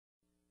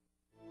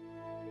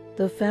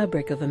The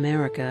fabric of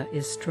America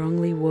is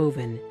strongly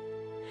woven,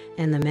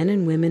 and the men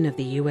and women of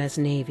the U.S.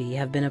 Navy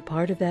have been a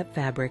part of that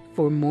fabric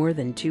for more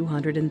than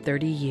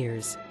 230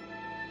 years.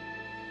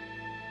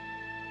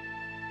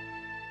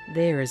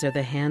 Theirs are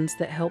the hands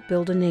that help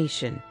build a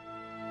nation.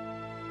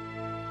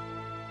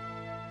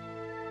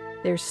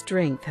 Their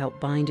strength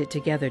helped bind it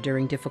together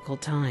during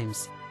difficult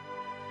times.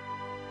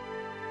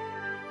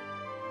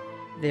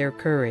 Their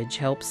courage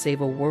helped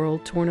save a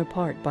world torn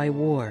apart by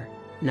war,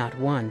 not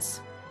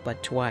once,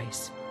 but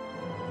twice.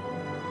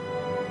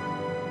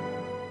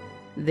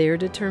 Their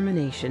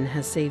determination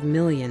has saved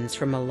millions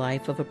from a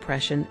life of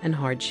oppression and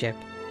hardship.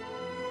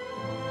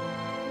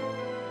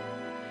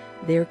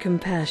 Their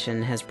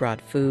compassion has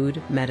brought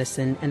food,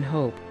 medicine, and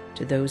hope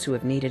to those who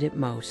have needed it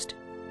most.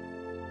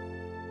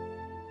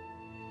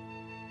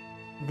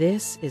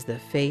 This is the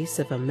face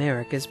of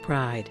America's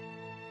pride.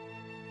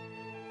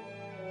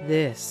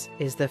 This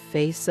is the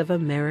face of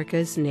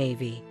America's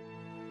Navy.